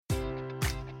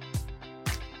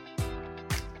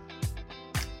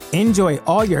Enjoy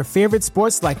all your favorite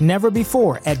sports like never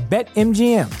before at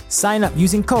BetMGM. Sign up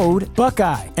using code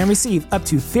Buckeye and receive up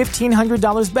to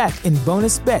 $1,500 back in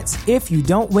bonus bets if you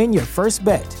don't win your first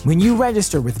bet. When you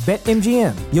register with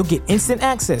BetMGM, you'll get instant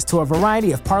access to a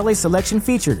variety of parlay selection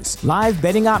features, live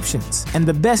betting options, and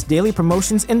the best daily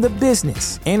promotions in the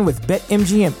business. And with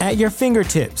BetMGM at your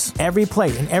fingertips, every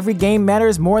play and every game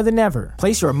matters more than ever.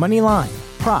 Place your money line,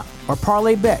 prop, or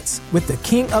parlay bets with the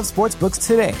king of sportsbooks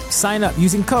today. Sign up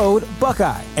using code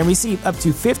Buckeye and receive up to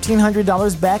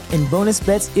 $1,500 back in bonus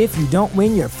bets if you don't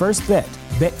win your first bet.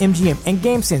 BetMGM and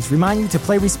GameSense remind you to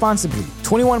play responsibly.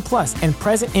 21 plus and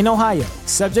present in Ohio,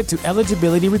 subject to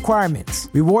eligibility requirements.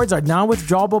 Rewards are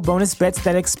non-withdrawable bonus bets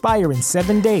that expire in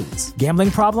 7 days. Gambling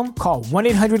problem? Call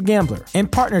 1-800-GAMBLER. In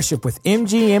partnership with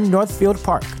MGM Northfield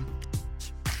Park.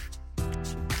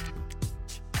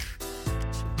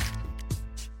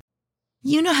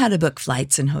 You know how to book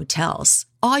flights and hotels.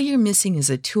 All you're missing is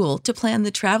a tool to plan the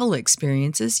travel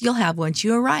experiences you'll have once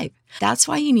you arrive. That's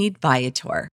why you need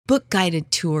Viator. Book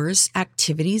guided tours,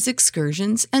 activities,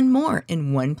 excursions, and more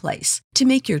in one place to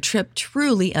make your trip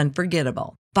truly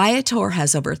unforgettable. Viator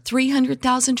has over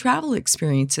 300,000 travel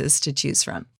experiences to choose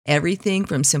from. Everything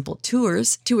from simple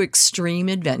tours to extreme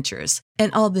adventures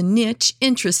and all the niche,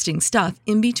 interesting stuff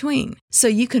in between. So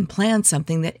you can plan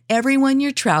something that everyone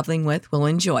you're traveling with will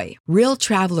enjoy. Real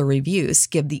traveler reviews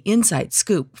give the inside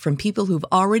scoop from people who've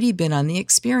already been on the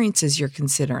experiences you're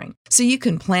considering. So you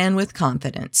can plan with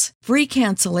confidence. Free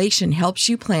cancellation helps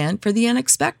you plan for the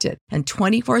unexpected. And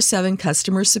 24/7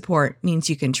 customer support means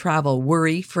you can travel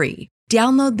worry-free.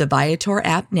 Download the Viator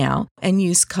app now and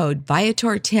use code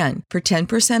Viator10 for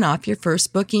 10% off your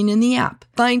first booking in the app.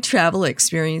 Find travel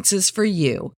experiences for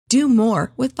you. Do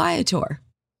more with Viator.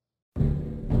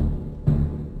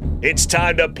 It's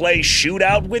time to play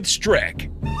Shootout with Strick.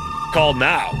 Call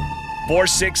now,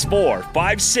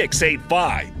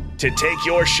 464-5685, to take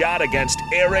your shot against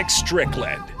Eric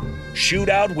Strickland.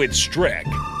 Shootout with Strick.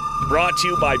 Brought to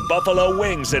you by Buffalo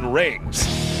Wings and Rings.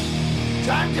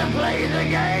 Time to play the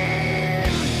game!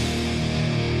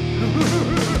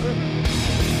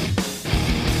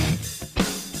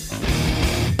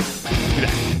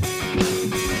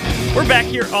 We're back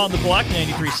here on the block,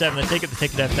 93.7, the ticket,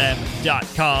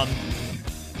 theticketfm.com.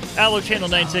 Allo Channel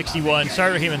 961,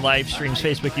 Starter Human live streams,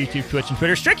 Facebook, YouTube, Twitch, and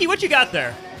Twitter. Stricky, what you got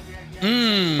there?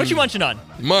 What you munching on?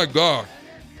 My God.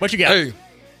 What you got? Hey,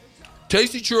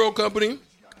 Tasty Churro Company,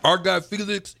 our guy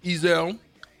Felix Ezel.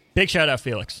 Big shout out,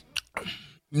 Felix.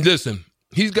 Listen,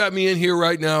 he's got me in here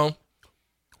right now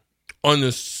on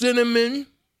the cinnamon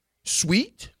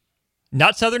sweet.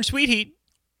 Not Southern Sweet Heat.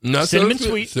 Not cinnamon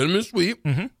sweet. Cinnamon sweet.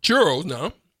 Mm-hmm. Churros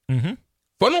now. Mm-hmm.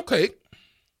 Funnel cake.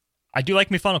 I do like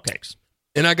me funnel cakes.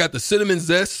 And I got the cinnamon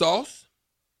zest sauce.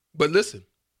 But listen,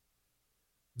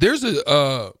 there's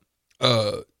a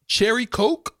cherry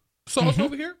Coke sauce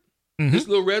over here. Mm-hmm. This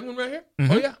little red one right here.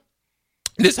 Mm-hmm. Oh, yeah.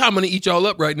 This is how I'm going to eat y'all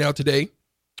up right now today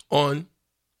on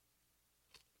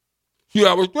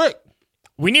Shootout with Strick.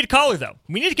 We need a caller, though.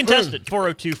 We need a contestant.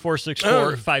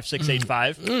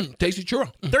 402-464-5685. Tasty churro.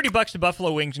 $30 to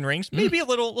Buffalo Wings and Rings. Maybe a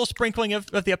little sprinkling of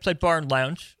the Upside Bar and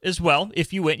Lounge as well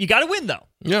if you win. You got to win, though.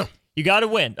 Yeah. You got to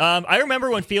win. I remember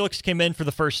when Felix came in for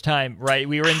the first time, right?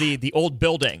 We were in the old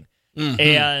building. Mm-hmm.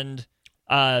 And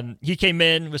he came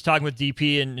in, was talking with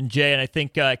DP and Jay, and I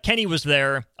think Kenny was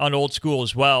there on Old School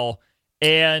as well.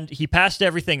 And he passed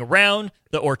everything around.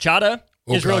 The horchata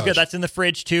is really good. That's in the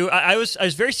fridge, too. I was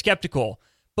very skeptical.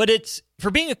 But it's,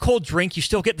 for being a cold drink, you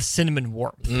still get the cinnamon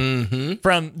warmth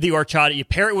from the horchata. You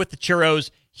pair it with the churros.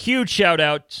 Huge shout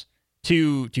out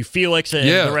to Felix and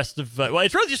the rest of, well,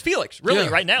 it's really just Felix, really,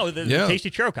 right now, the Tasty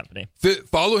Churro Company.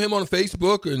 Follow him on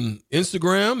Facebook and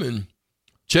Instagram and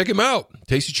check him out.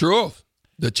 Tasty Churros,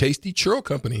 the Tasty Churro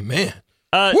Company, man.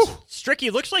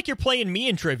 Stricky, looks like you're playing me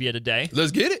in trivia today.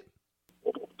 Let's get it.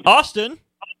 Austin,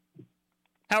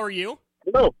 how are you?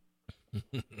 Hello.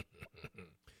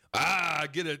 I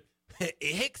get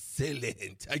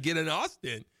excellent. I get an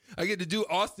Austin. I get to do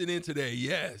Austin in today,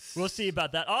 yes. We'll see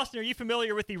about that. Austin, are you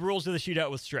familiar with the rules of the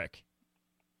Shootout with Strick?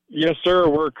 Yes, sir.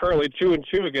 We're currently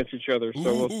 2-2 against each other, so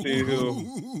we'll see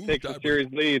who takes the series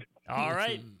lead. All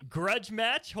right. Grudge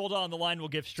match. Hold on the line. We'll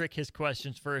give Strick his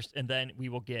questions first, and then we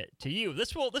will get to you.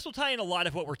 This will tie in a lot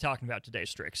of what we're talking about today,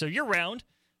 Strick. So your round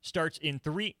starts in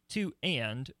 3, 2,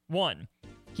 and 1.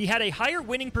 He had a higher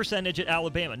winning percentage at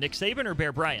Alabama, Nick Saban or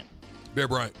Bear Bryant? Bear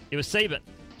Bryant. It was Saban.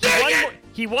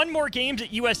 He won more games at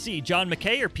USC, John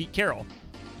McKay or Pete Carroll?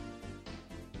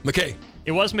 McKay.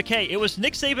 It was McKay. It was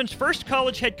Nick Saban's first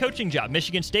college head coaching job,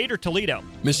 Michigan State or Toledo?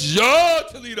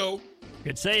 Toledo.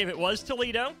 Good save. It was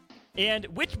Toledo. And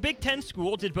which Big Ten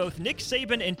school did both Nick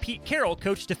Saban and Pete Carroll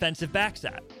coach defensive backs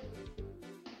at?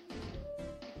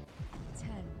 10.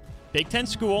 Big Ten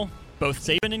school, both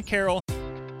Saban and Carroll.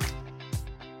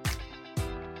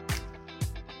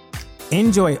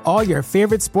 Enjoy all your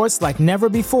favorite sports like never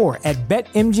before at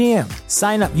BetMGM.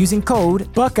 Sign up using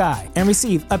code Buckeye and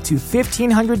receive up to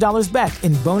 $1,500 back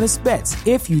in bonus bets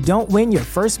if you don't win your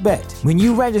first bet. When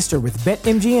you register with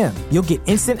BetMGM, you'll get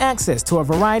instant access to a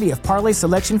variety of parlay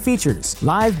selection features,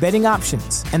 live betting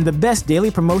options, and the best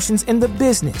daily promotions in the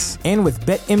business. And with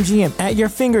BetMGM at your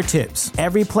fingertips,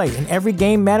 every play and every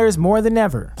game matters more than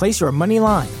ever. Place your money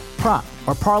line, prop,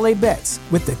 or parlay bets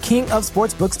with the king of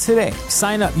sportsbooks today.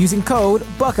 Sign up using code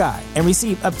Buckeye and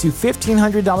receive up to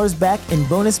 $1,500 back in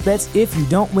bonus bets if you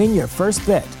don't win your first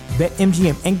bet.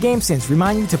 BetMGM and GameSense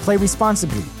remind you to play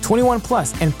responsibly. 21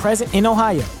 plus and present in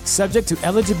Ohio, subject to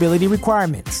eligibility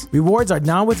requirements. Rewards are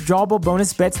non-withdrawable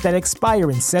bonus bets that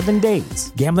expire in 7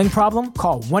 days. Gambling problem?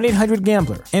 Call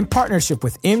 1-800-GAMBLER. In partnership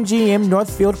with MGM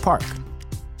Northfield Park.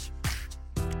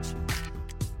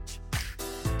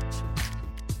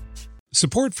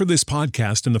 Support for this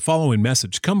podcast and the following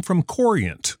message come from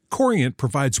Corient. Corient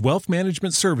provides wealth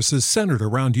management services centered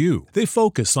around you. They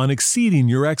focus on exceeding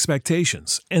your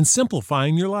expectations and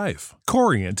simplifying your life.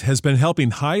 Corient has been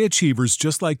helping high achievers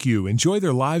just like you enjoy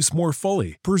their lives more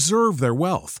fully, preserve their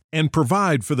wealth, and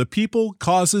provide for the people,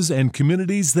 causes, and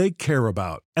communities they care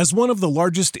about. As one of the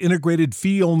largest integrated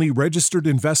fee-only registered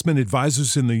investment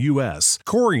advisors in the U.S.,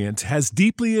 Corient has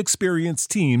deeply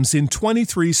experienced teams in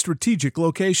 23 strategic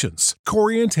locations.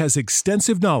 Corient has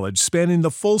extensive knowledge spanning the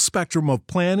full spectrum of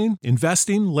planning,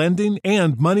 investing, lending,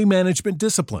 and money management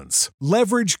disciplines.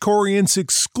 Leverage Corient's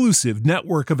exclusive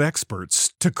network of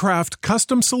experts to craft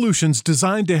custom solutions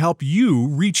designed to help you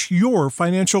reach your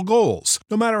financial goals,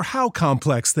 no matter how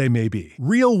complex they may be.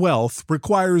 Real wealth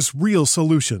requires real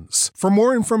solutions. For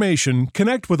more information,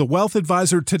 connect with a wealth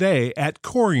advisor today at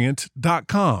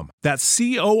Corient.com. That's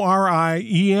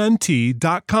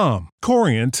Corient.com.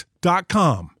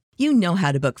 Corient.com. You know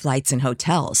how to book flights and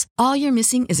hotels. All you're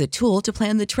missing is a tool to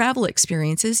plan the travel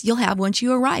experiences you'll have once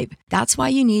you arrive. That's why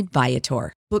you need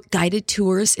Viator. Book guided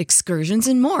tours, excursions,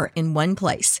 and more in one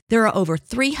place. There are over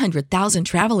 300,000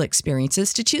 travel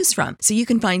experiences to choose from, so you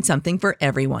can find something for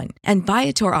everyone. And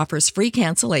Viator offers free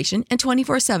cancellation and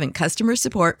 24/7 customer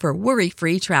support for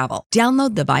worry-free travel.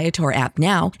 Download the Viator app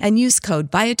now and use code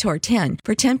Viator10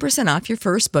 for 10% off your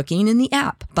first booking in the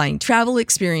app. Find travel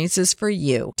experiences for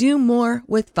you. Do more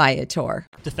with Viator.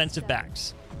 Defensive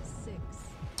backs. 6,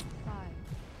 5,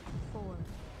 4,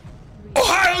 3,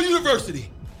 Ohio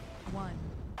University. 1.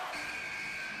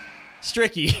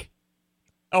 Stricky.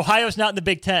 Ohio's not in the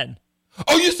Big Ten.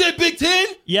 Oh, you said Big Ten?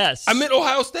 Yes. I meant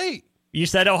Ohio State. You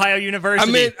said Ohio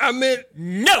University. I meant.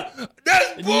 No.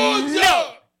 That's bullshit.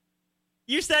 No.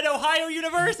 You said Ohio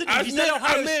University. You said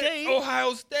Ohio meant State.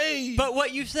 Ohio State. But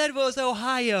what you said was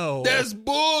Ohio. That's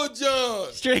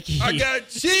bullshit. Stricky. I got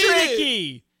cheated.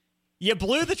 Stricky. You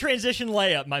blew the transition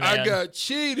layup, my man. I got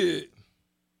cheated.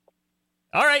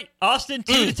 All right, Austin,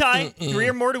 2 to tie. 3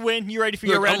 or more to win. You ready for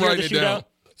your round here of the shootout? Down.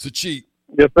 It's a cheat.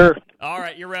 Yes, sir. All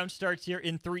right, your round starts here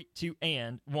in 3, 2,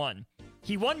 and 1.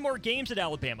 He won more games at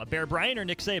Alabama, Bear Bryant or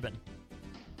Nick Saban?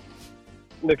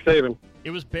 Nick Saban. It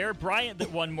was Bear Bryant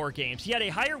that won more games. He had a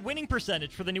higher winning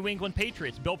percentage for the New England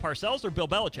Patriots, Bill Parcells or Bill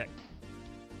Belichick?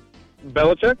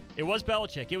 Belichick? It was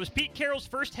Belichick. It was Pete Carroll's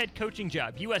first head coaching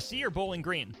job, USC or Bowling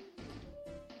Green?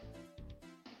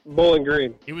 Bowling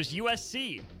Green. It was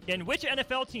USC. And which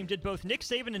NFL team did both Nick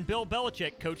Saban and Bill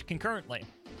Belichick coach concurrently?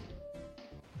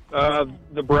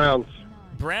 The Browns.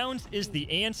 Browns is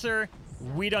the answer.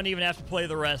 We don't even have to play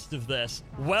the rest of this.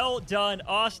 Well done,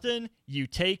 Austin. You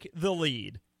take the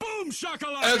lead. Boom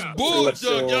shakalaka! That's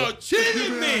bullshit. Y'all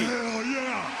cheated me. Hell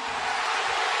yeah!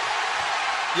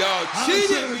 Y'all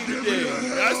cheated me today.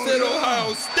 I said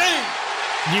Ohio State.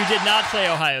 You did not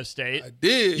say Ohio State. I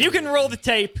did. You can roll the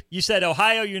tape. You said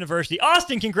Ohio University.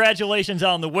 Austin, congratulations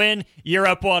on the win. You're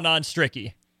up 1 on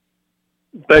Stricky.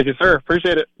 Thank you, sir.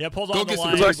 Appreciate it. Yep, hold Go on the get some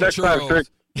line. tasty Next time, Strick. churros.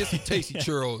 Get some tasty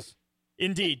churros.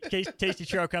 Indeed. Tasty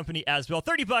Churro Company as well.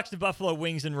 $30 to Buffalo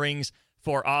Wings and Rings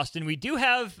for Austin. We do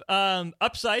have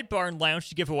Upside Bar and Lounge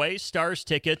to give away, Stars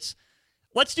tickets.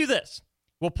 Let's do this.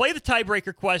 We'll play the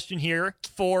tiebreaker question here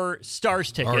for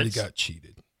Stars tickets. Already got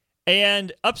cheated.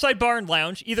 And Upside Bar and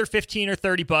Lounge, either $15 or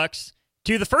 $30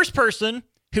 to the first person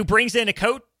who brings in a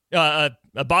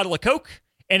bottle of Coke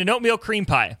and an oatmeal cream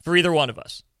pie for either one of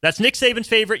us. That's Nick Saban's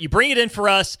favorite. You bring it in for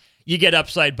us, you get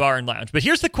Upside Bar and Lounge. But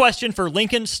here's the question for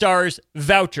Lincoln Stars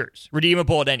vouchers,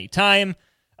 redeemable at any time.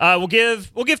 We'll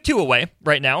give 2 away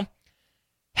right now.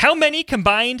 How many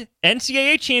combined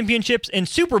NCAA championships and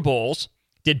Super Bowls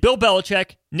did Bill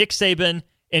Belichick, Nick Saban,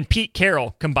 and Pete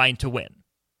Carroll combine to win?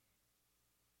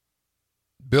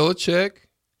 Belichick,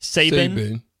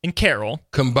 Saban and Carroll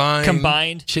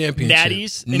combined championship,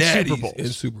 natties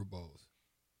and Super Bowls.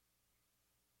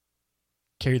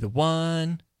 Carry the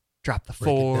 1, drop the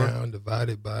 4. Break it down,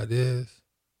 divided by this.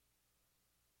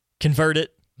 Convert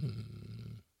it.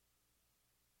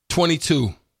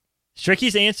 22.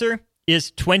 Stricky's answer is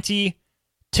 22.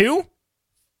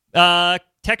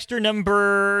 Texter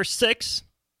number 6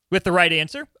 with the right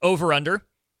answer, over under,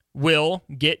 will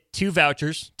get 2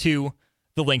 vouchers to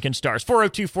the Lincoln Stars.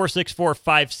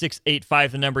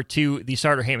 402-464-5685, the number 2, the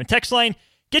Sartor Heyman text line.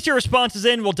 Get your responses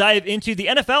in. We'll dive into the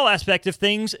NFL aspect of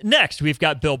things next. We've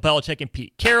got Bill Belichick and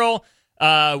Pete Carroll.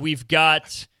 We've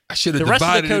got the rest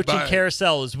of the coaching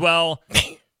carousel as well.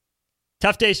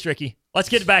 Tough day, Stricky. Let's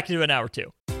get back to an hour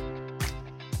 2.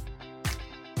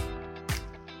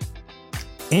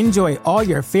 Enjoy all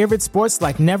your favorite sports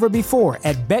like never before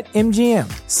at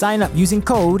BetMGM. Sign up using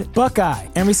code Buckeye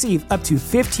and receive up to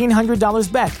 $1,500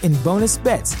 back in bonus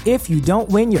bets if you don't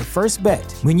win your first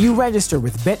bet. When you register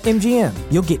with BetMGM,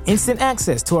 you'll get instant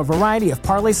access to a variety of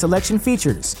parlay selection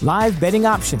features, live betting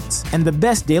options, and the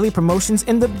best daily promotions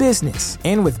in the business.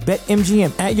 And with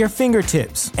BetMGM at your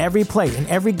fingertips, every play and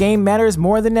every game matters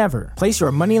more than ever. Place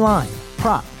your money line,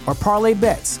 prop, or parlay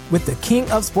bets with the king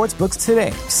of sportsbooks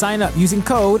today. Sign up using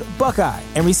code Buckeye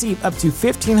and receive up to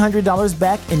 $1,500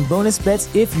 back in bonus bets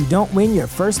if you don't win your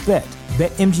first bet.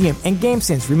 BetMGM and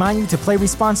GameSense remind you to play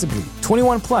responsibly.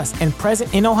 21 plus and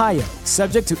present in Ohio,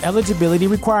 subject to eligibility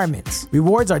requirements.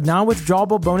 Rewards are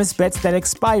non-withdrawable bonus bets that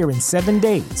expire in 7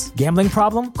 days. Gambling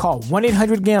problem? Call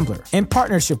 1-800-GAMBLER. In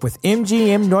partnership with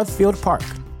MGM Northfield Park.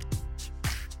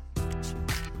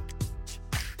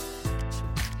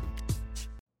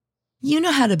 You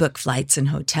know how to book flights and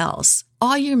hotels.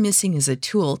 All you're missing is a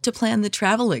tool to plan the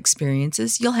travel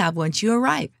experiences you'll have once you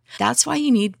arrive. That's why you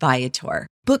need Viator.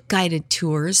 Book guided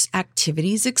tours,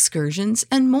 activities, excursions,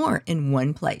 and more in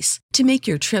one place to make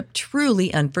your trip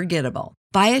truly unforgettable.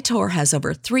 Viator has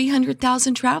over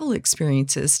 300,000 travel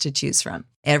experiences to choose from.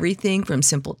 Everything from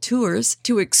simple tours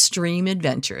to extreme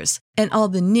adventures and all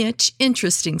the niche,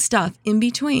 interesting stuff in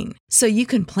between. So you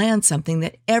can plan something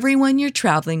that everyone you're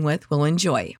traveling with will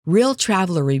enjoy. Real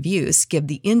traveler reviews give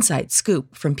the inside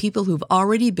scoop from people who've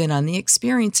already been on the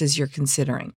experiences you're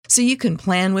considering. So you can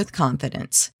plan with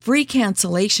confidence. Free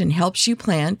cancellation helps you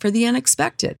plan for the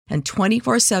unexpected. And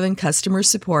 24/7 customer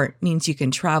support means you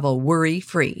can travel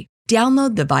worry-free.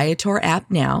 Download the Viator app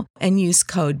now and use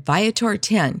code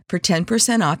Viator10 for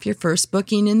 10% off your first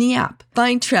booking in the app.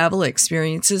 Find travel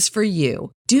experiences for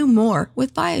you. Do more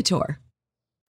with Viator.